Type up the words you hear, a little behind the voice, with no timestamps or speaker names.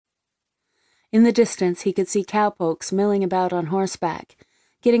In the distance he could see cowpokes milling about on horseback,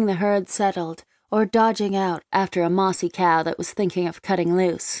 getting the herd settled or dodging out after a mossy cow that was thinking of cutting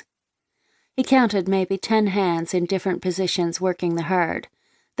loose. He counted maybe 10 hands in different positions working the herd,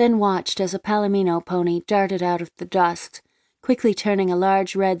 then watched as a Palomino pony darted out of the dust, quickly turning a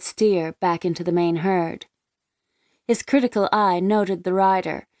large red steer back into the main herd. His critical eye noted the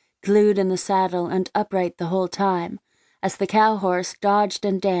rider, glued in the saddle and upright the whole time, as the cow horse dodged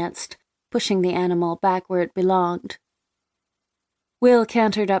and danced, pushing the animal back where it belonged. Will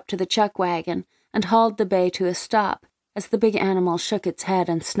cantered up to the chuck wagon and hauled the bay to a stop as the big animal shook its head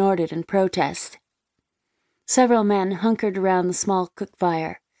and snorted in protest. Several men hunkered around the small cook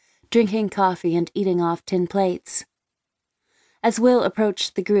fire, drinking coffee and eating off tin plates. As Will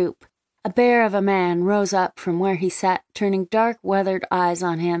approached the group, a bear of a man rose up from where he sat, turning dark, weathered eyes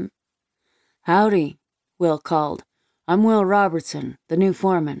on him. "Howdy," Will called. "I'm Will Robertson, the new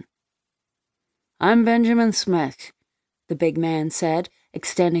foreman." "I'm Benjamin Smith," the big man said,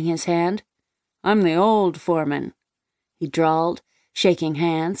 extending his hand. "I'm the old foreman," he drawled, shaking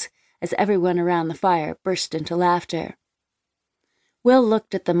hands, as everyone around the fire burst into laughter. Will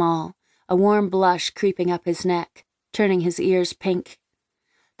looked at them all, a warm blush creeping up his neck, turning his ears pink.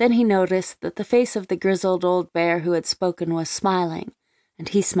 Then he noticed that the face of the grizzled old bear who had spoken was smiling, and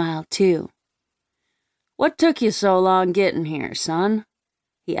he smiled too. "What took you so long getting here, son?"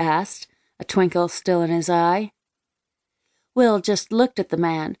 he asked, a twinkle still in his eye. Will just looked at the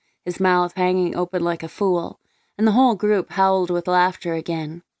man, his mouth hanging open like a fool, and the whole group howled with laughter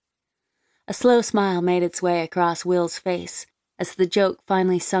again. A slow smile made its way across Will's face as the joke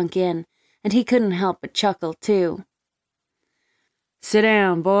finally sunk in, and he couldn't help but chuckle too. "Sit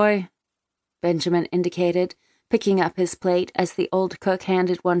down, boy," Benjamin indicated, picking up his plate as the old cook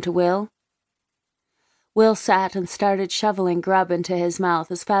handed one to Will. Will sat and started shoveling grub into his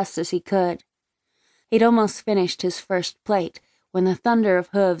mouth as fast as he could. He'd almost finished his first plate when the thunder of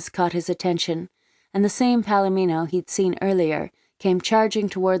hooves caught his attention, and the same Palomino he'd seen earlier came charging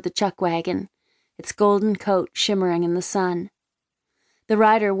toward the chuck wagon, its golden coat shimmering in the sun. The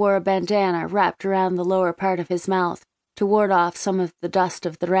rider wore a bandana wrapped around the lower part of his mouth to ward off some of the dust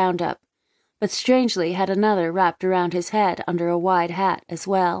of the roundup, but strangely had another wrapped around his head under a wide hat as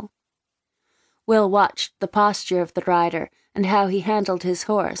well. Will watched the posture of the rider and how he handled his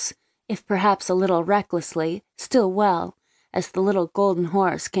horse, if perhaps a little recklessly, still well, as the little golden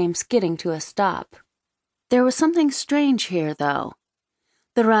horse came skidding to a stop. There was something strange here, though.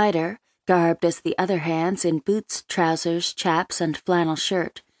 The rider, garbed as the other hands in boots, trousers, chaps, and flannel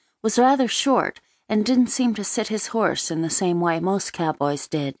shirt, was rather short and didn't seem to sit his horse in the same way most cowboys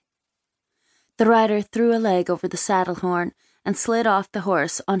did. The rider threw a leg over the saddle horn and slid off the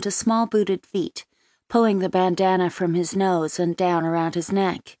horse onto small booted feet, pulling the bandana from his nose and down around his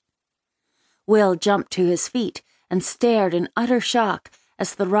neck. Will jumped to his feet and stared in utter shock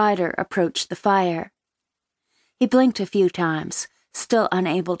as the rider approached the fire. He blinked a few times, still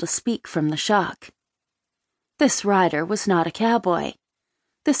unable to speak from the shock. This rider was not a cowboy.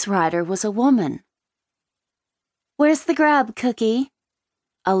 This rider was a woman. "Where's the grub, Cookie?"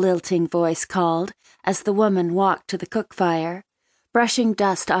 a lilting voice called as the woman walked to the cook fire, brushing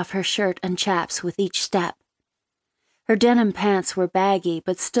dust off her shirt and chaps with each step. Her denim pants were baggy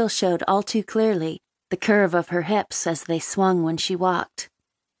but still showed all too clearly the curve of her hips as they swung when she walked.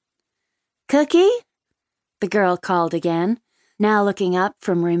 "Cookie?" the girl called again, now looking up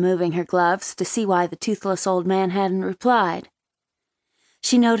from removing her gloves to see why the toothless old man hadn't replied.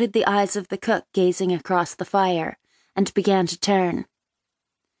 She noted the eyes of the cook gazing across the fire and began to turn.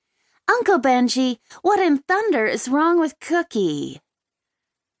 "Uncle Benji, what in thunder is wrong with Cookie?"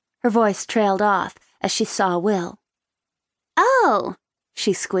 Her voice trailed off as she saw Will. "Oh,"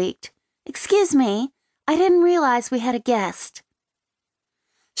 she squeaked. "Excuse me, I didn't realize we had a guest."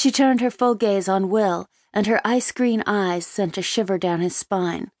 She turned her full gaze on Will, and her ice-green eyes sent a shiver down his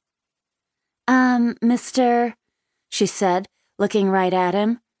spine. Mr., she said, looking right at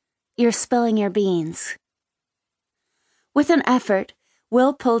him, "you're spilling your beans." With an effort,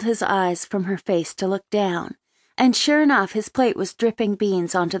 Will pulled his eyes from her face to look down, and sure enough his plate was dripping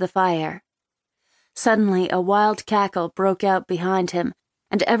beans onto the fire. Suddenly a wild cackle broke out behind him,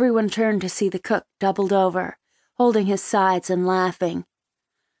 and everyone turned to see the cook doubled over, holding his sides and laughing.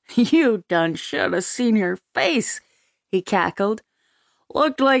 "You done should have seen her face," he cackled.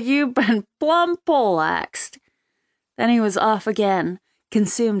 "Looked like you'd been plumb poleaxed." Then he was off again,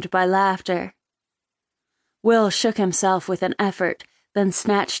 consumed by laughter. Will shook himself with an effort, then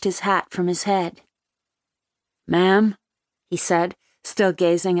snatched his hat from his head. "Ma'am," he said, still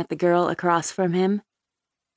gazing at the girl across from him.